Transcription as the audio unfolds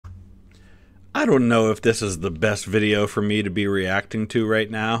I don't know if this is the best video for me to be reacting to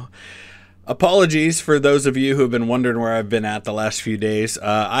right now. Apologies for those of you who have been wondering where I've been at the last few days.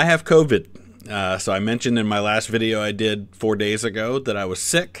 I have COVID. So I mentioned in my last video I did 4 days ago that I was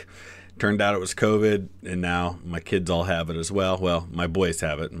sick. Turned out it was COVID, and now my kids all have it as well. Well, my boys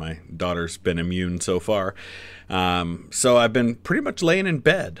have it. My daughter's been immune so far. So I've been pretty much laying in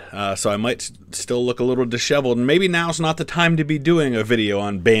bed. So I might still look a little disheveled. And maybe now's not the time to be doing a video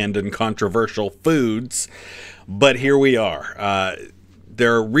on banned and controversial foods. But here we are.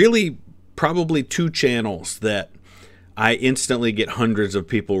 There are really probably two channels that I instantly get hundreds of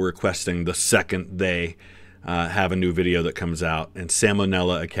people requesting the second they have a new video that comes out, and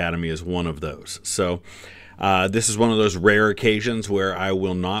Onella Academy is one of those. So this is one of those rare occasions where I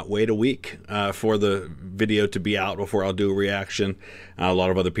will not wait a week for the video to be out before I'll do a reaction. A lot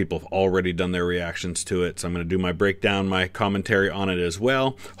of other people have already done their reactions to it, so I'm going to do my breakdown, my commentary on it as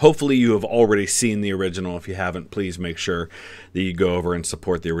well. Hopefully you have already seen the original. If you haven't, please make sure that you go over and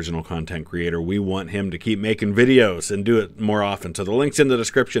support the original content creator. We want him to keep making videos and do it more often. So the link's in the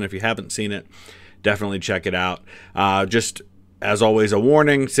description if you haven't seen it. Definitely check it out. Just as always, a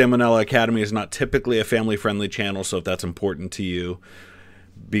warning, Onella Academy is not typically a family-friendly channel, so if that's important to you,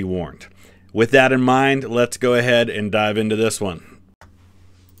 be warned. With that in mind, let's go ahead and dive into this one.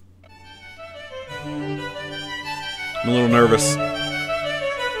 I'm a little nervous.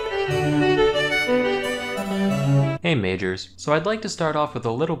 Hey Majors, so I'd like to start off with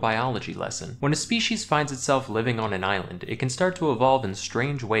a little biology lesson. When a species finds itself living on an island, it can start to evolve in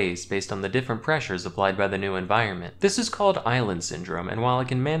strange ways based on the different pressures applied by the new environment. This is called island syndrome, and while it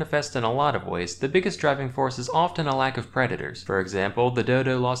can manifest in a lot of ways, the biggest driving force is often a lack of predators. For example, the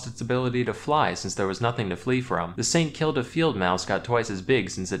dodo lost its ability to fly since there was nothing to flee from. The Saint Kilda field mouse got twice as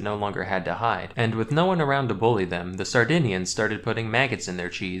big since it no longer had to hide. And with no one around to bully them, the Sardinians started putting maggots in their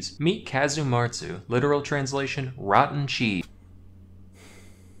cheese. Meet Kazumartsu, literal translation, rotten cheese.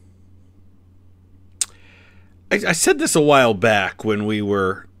 I said this a while back when we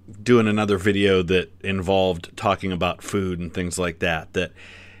were doing another video that involved talking about food and things like that, that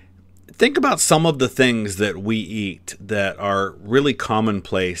think about some of the things that we eat that are really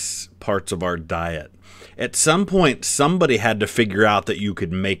commonplace parts of our diet. At some point, somebody had to figure out that you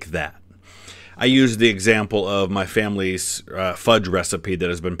could make that. I use the example of my family's fudge recipe that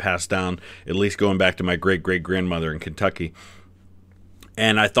has been passed down, at least going back to my great-great-grandmother in Kentucky.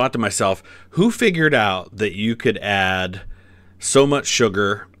 And I thought to myself, who figured out that you could add so much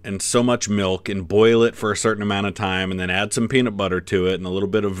sugar and so much milk and boil it for a certain amount of time and then add some peanut butter to it and a little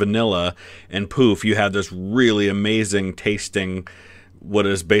bit of vanilla, and poof, you have this really amazing tasting, what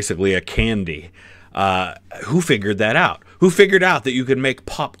is basically a candy. Who figured that out? Who figured out that you could make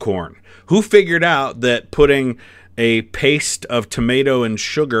popcorn? Who figured out that putting a paste of tomato and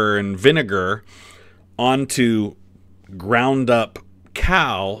sugar and vinegar onto ground up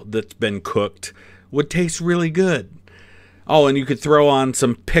cow that's been cooked would taste really good? Oh, and you could throw on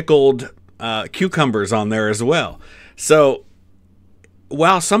some pickled cucumbers on there as well. So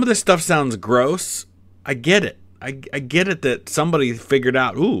while some of this stuff sounds gross, I get it. I get it that somebody figured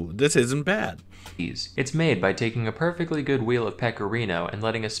out, ooh, this isn't bad. It's made by taking a perfectly good wheel of pecorino and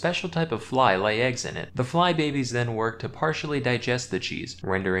letting a special type of fly lay eggs in it. The fly babies then work to partially digest the cheese,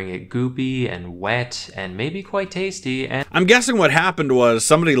 rendering it goopy and wet and maybe quite tasty. And I'm guessing what happened was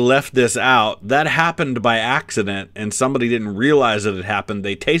somebody left this out. That happened by accident, and somebody didn't realize that it happened.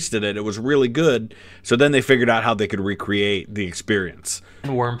 They tasted it. It was really good. So then they figured out how they could recreate the experience.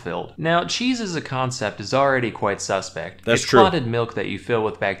 Worm-filled. Now, cheese as a concept is already quite suspect. That's it's true. Clotted milk that you fill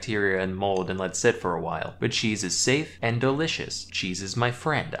with bacteria and mold and let sit for a while. But cheese is safe and delicious. Cheese is my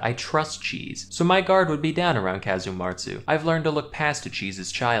friend. I trust cheese. So my guard would be down around Kazumartsu. I've learned to look past a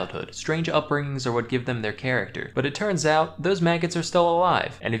cheese's childhood. Strange upbringings are what give them their character. But it turns out, those maggots are still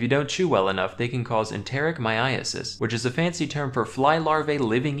alive. And if you don't chew well enough, they can cause enteric myiasis, which is a fancy term for fly larvae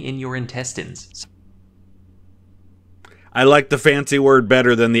living in your intestines. I like the fancy word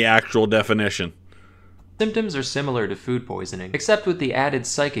better than the actual definition. Symptoms are similar to food poisoning, except with the added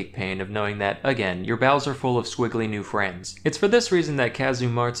psychic pain of knowing that, again, your bowels are full of squiggly new friends. It's for this reason that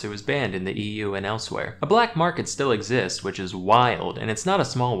Kazumartsu is banned in the EU and elsewhere. A black market still exists, which is wild, and it's not a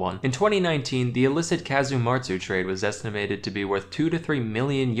small one. In 2019, the illicit Kazumartsu trade was estimated to be worth 2 to 3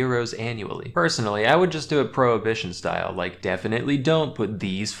 million euros annually. Personally, I would just do it prohibition style, like definitely don't put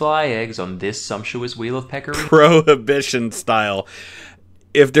these fly eggs on this sumptuous wheel of pecorino. Prohibition style.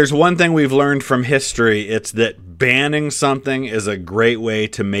 If there's one thing we've learned from history, it's that banning something is a great way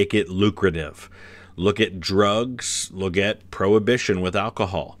to make it lucrative. Look at drugs, look at prohibition with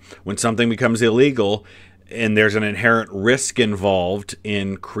alcohol. When something becomes illegal, and there's an inherent risk involved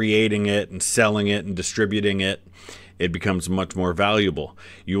in creating it and selling it and distributing it, it becomes much more valuable.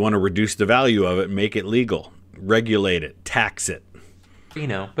 You want to reduce the value of it, make it legal, regulate it, tax it.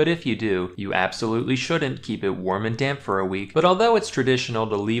 But if you do, you absolutely shouldn't keep it warm and damp for a week. But although it's traditional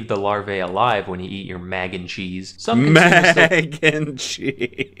to leave the larvae alive when you eat your mag and cheese, some consumers mag and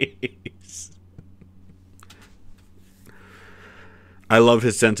cheese. I love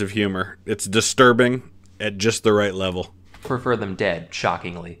his sense of humor. It's disturbing at just the right level. Prefer them dead,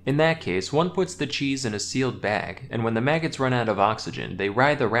 shockingly. In that case, one puts the cheese in a sealed bag, and when the maggots run out of oxygen, they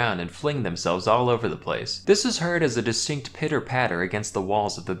writhe around and fling themselves all over the place. This is heard as a distinct pitter-patter against the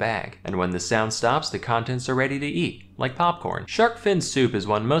walls of the bag, and when the sound stops, the contents are ready to eat, like popcorn. Shark fin soup is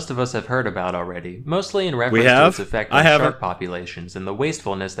one most of us have heard about already, mostly in reference to its effect on shark populations and the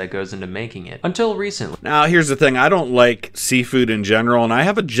wastefulness that goes into making it, until recently. Now, here's the thing. I don't like seafood in general, and I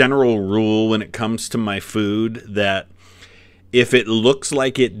have a general rule when it comes to my food that if it looks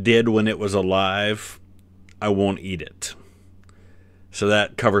like it did when it was alive, I won't eat it. So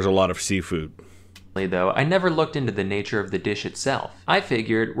that covers a lot of seafood. Though, I never looked into the nature of the dish itself. I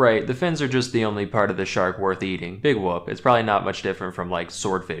figured, right, the fins are just the only part of the shark worth eating. Big whoop, it's probably not much different from, like,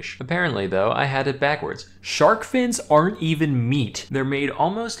 swordfish. Apparently, though, I had it backwards. Shark fins aren't even meat. They're made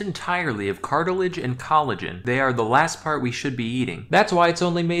almost entirely of cartilage and collagen. They are the last part we should be eating. That's why it's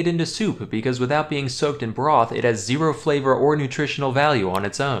only made into soup, because without being soaked in broth, it has zero flavor or nutritional value on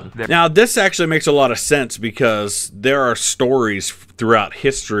its own. Now, this actually makes a lot of sense because there are stories throughout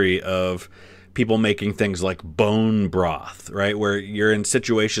history of people making things like bone broth, right? Where you're in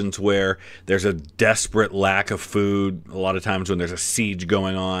situations where there's a desperate lack of food, a lot of times when there's a siege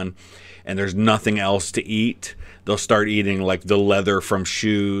going on and there's nothing else to eat, they'll start eating like the leather from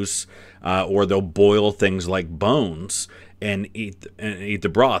shoes, or they'll boil things like bones and eat the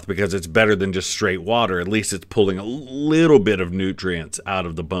broth because it's better than just straight water. At least it's pulling a little bit of nutrients out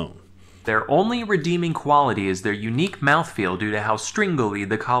of the bone. Their only redeeming quality is their unique mouthfeel due to how stringily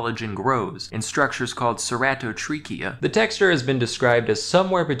the collagen grows, in structures called ceratotrichia. The texture has been described as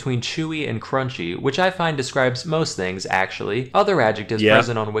somewhere between chewy and crunchy, which I find describes most things, actually. Other adjectives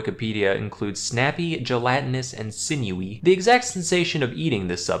present on Wikipedia include snappy, gelatinous, and sinewy. The exact sensation of eating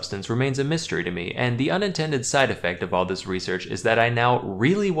this substance remains a mystery to me, and the unintended side effect of all this research is that I now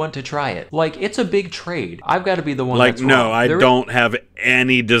really want to try it. Like, it's a big trade. I've got to be the one that's wrong. No, I don't have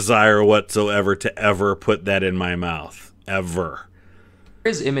any desire whatsoever to ever put that in my mouth. Ever. There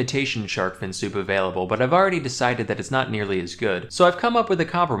is imitation shark fin soup available, but I've already decided that it's not nearly as good. So I've come up with a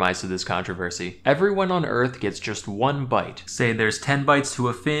compromise to this controversy. Everyone on Earth gets just one bite. Say there's 10 bites to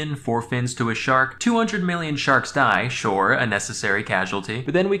a fin, 4 fins to a shark, 200 million sharks die, sure, a necessary casualty,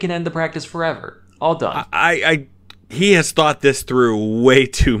 but then we can end the practice forever. All done. He has thought this through way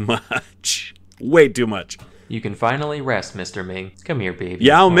too much. Way too much. You can finally rest, Mr. Ming. Come here, baby.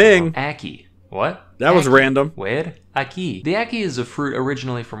 Yao Ming. Aki. What? That was random. Where? Aki. The aki is a fruit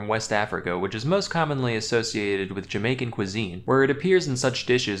originally from West Africa, which is most commonly associated with Jamaican cuisine, where it appears in such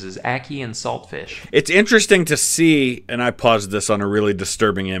dishes as aki and saltfish. It's interesting to see, and I paused this on a really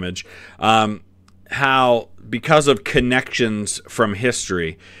disturbing image, how, because of connections from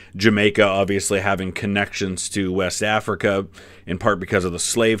history, Jamaica obviously having connections to West Africa, in part because of the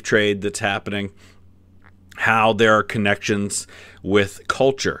slave trade that's happening, how there are connections with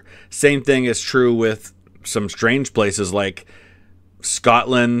culture. Same thing is true with some strange places like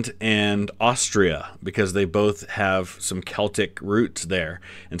Scotland and Austria, because they both have some Celtic roots there.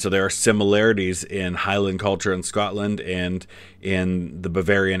 And so there are similarities in Highland culture in Scotland and in the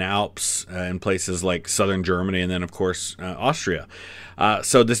Bavarian Alps in places like southern Germany and then, of course, Austria.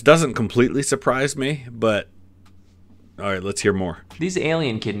 So this doesn't completely surprise me, but all right, let's hear more. These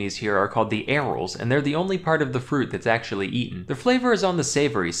alien kidneys here are called the arils, and they're the only part of the fruit that's actually eaten. Their flavor is on the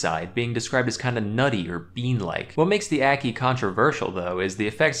savory side, being described as kind of nutty or bean-like. What makes the aki controversial, though, is the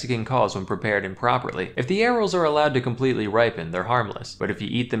effects it can cause when prepared improperly. If the arils are allowed to completely ripen, they're harmless. But if you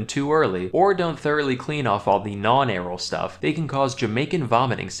eat them too early, or don't thoroughly clean off all the non-aril stuff, they can cause Jamaican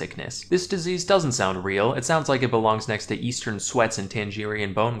vomiting sickness. This disease doesn't sound real. It sounds like it belongs next to Eastern sweats and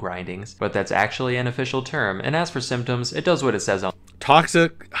Tangerian bone grindings, but that's actually an official term, and as for symptoms, it does what it says on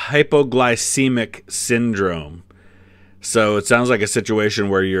toxic hypoglycemic syndrome. So it sounds like a situation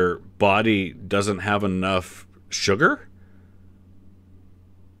where your body doesn't have enough sugar.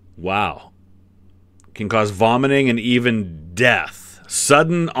 Wow. Can cause vomiting and even death.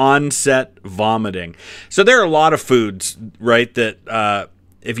 Sudden onset vomiting. So there are a lot of foods, right, that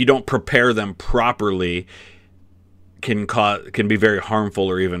if you don't prepare them properly can be very harmful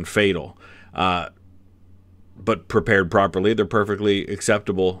or even fatal. But prepared properly, they're perfectly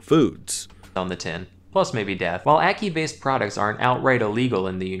acceptable foods. On the tin. plus maybe death. While ackee-based products aren't outright illegal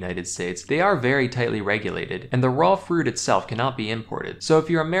in the United States, they are very tightly regulated, and the raw fruit itself cannot be imported. So if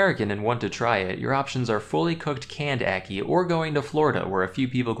you're American and want to try it, your options are fully cooked canned ackee or going to Florida where a few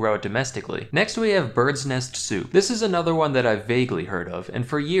people grow it domestically. Next we have bird's nest soup. This is another one that I've vaguely heard of, and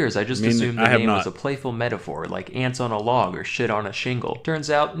for years I just assumed the name was a playful metaphor like ants on a log or shit on a shingle. Turns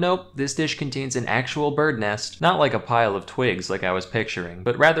out, nope, this dish contains an actual bird nest. Not like a pile of twigs like I was picturing,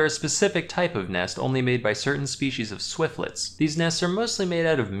 but rather a specific type of nest only made by certain species of swiftlets. These nests are mostly made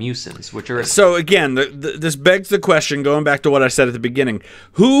out of mucins, which are... So again, this begs the question, going back to what I said at the beginning,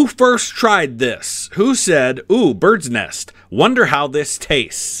 who first tried this? Who said, ooh, bird's nest, wonder how this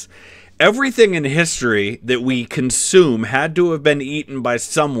tastes? Everything in history that we consume had to have been eaten by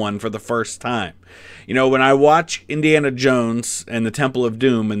someone for the first time. You know, when I watch Indiana Jones and the Temple of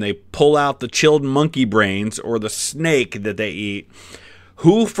Doom and they pull out the chilled monkey brains or the snake that they eat,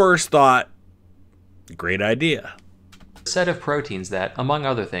 who first thought, great idea? Set of proteins that, among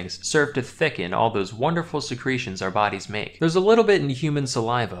other things, serve to thicken all those wonderful secretions our bodies make. There's a little bit in human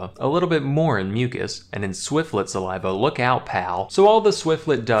saliva, a little bit more in mucus, and in swiftlet saliva, look out, pal. So all the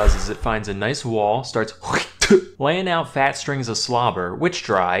swiftlet does is it finds a nice wall, starts laying out fat strings of slobber, which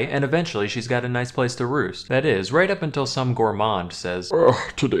dry, and eventually she's got a nice place to roost. That is, right up until some gourmand says,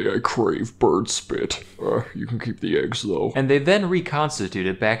 today I crave bird spit. You can keep the eggs though. And they then reconstitute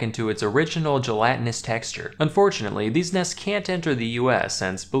it back into its original gelatinous texture. Unfortunately, these nests can't enter the US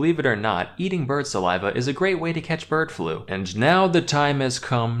since, believe it or not, eating bird saliva is a great way to catch bird flu. And now the time has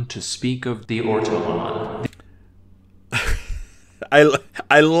come to speak of the ortolan.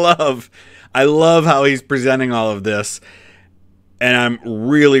 I love how he's presenting all of this, and I'm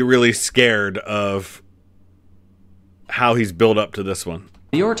really, really scared of how he's built up to this one.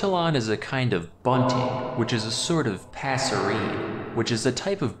 The ortolan is a kind of bunting, which is a sort of passerine, which is a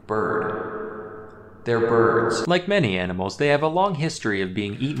type of bird. They're birds. Like many animals, they have a long history of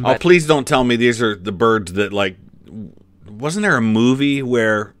being eaten by... Oh, please don't tell me these are the birds that, like... Wasn't there a movie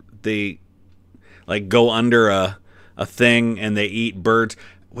where they, like, go under a thing and they eat birds?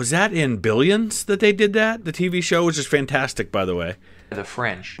 Was that in Billions that they did that? The TV show, which is fantastic, by the way. The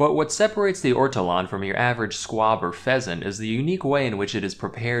French. But what separates the ortolan from your average squab or pheasant is the unique way in which it is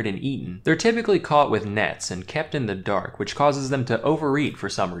prepared and eaten. They're typically caught with nets and kept in the dark, which causes them to overeat for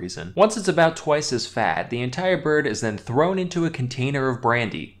some reason. Once it's about twice as fat, the entire bird is then thrown into a container of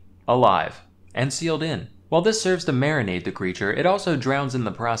brandy, alive, and sealed in. While this serves to marinate the creature, it also drowns in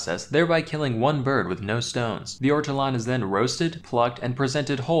the process, thereby killing one bird with no stones. The ortolan is then roasted, plucked, and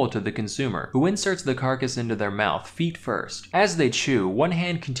presented whole to the consumer, who inserts the carcass into their mouth, feet first. As they chew, one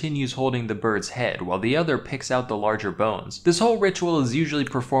hand continues holding the bird's head, while the other picks out the larger bones. This whole ritual is usually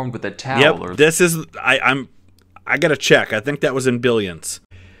performed with a towel or... This is... I gotta check. I think that was in Billions.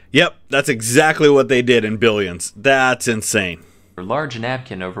 Yep, that's exactly what they did in Billions. That's insane. Large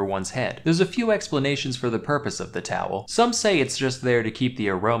napkin over one's head. There's a few explanations for the purpose of the towel. Some say it's just there to keep the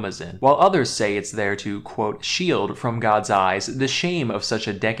aromas in, while others say it's there to, quote, shield from God's eyes the shame of such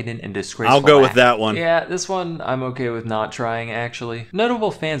a decadent and disgraceful I'll go act. with that one. Yeah, this one I'm okay with not trying, actually. Notable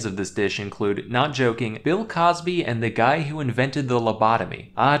fans of this dish include, not joking, Bill Cosby and the guy who invented the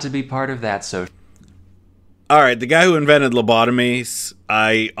lobotomy. To be part of that social... Alright, the guy who invented lobotomies,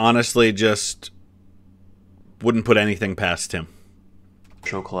 I honestly just wouldn't put anything past him.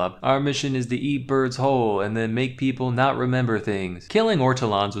 Club. Our mission is to eat birds whole and then make people not remember things. Killing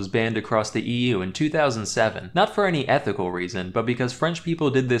ortolans was banned across the EU in 2007, not for any ethical reason, but because French people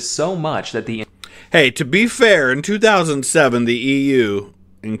did this so much that the... Hey, to be fair, in 2007, the EU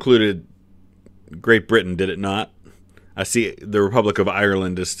included Great Britain, did it not? I see the Republic of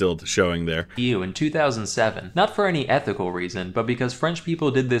Ireland is still showing there. EU in 2007, not for any ethical reason, but because French people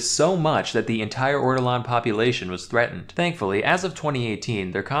did this so much that the entire ortolan population was threatened. Thankfully, as of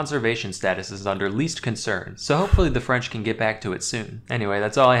 2018, their conservation status is under least concern, so hopefully the French can get back to it soon. Anyway,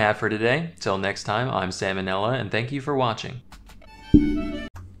 that's all I have for today. Till next time, I'm Sam Onella, and thank you for watching.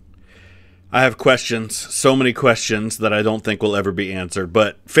 I have questions, so many questions that I don't think will ever be answered,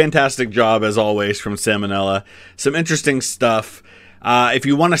 but fantastic job as always from Sam Onella. Some interesting stuff. If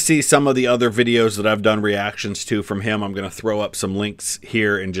you want to see some of the other videos that I've done reactions to from him, I'm going to throw up some links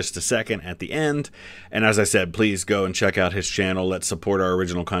here in just a second at the end. And as I said, please go and check out his channel. Let's support our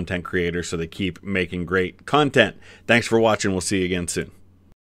original content creators so they keep making great content. Thanks for watching. We'll see you again soon.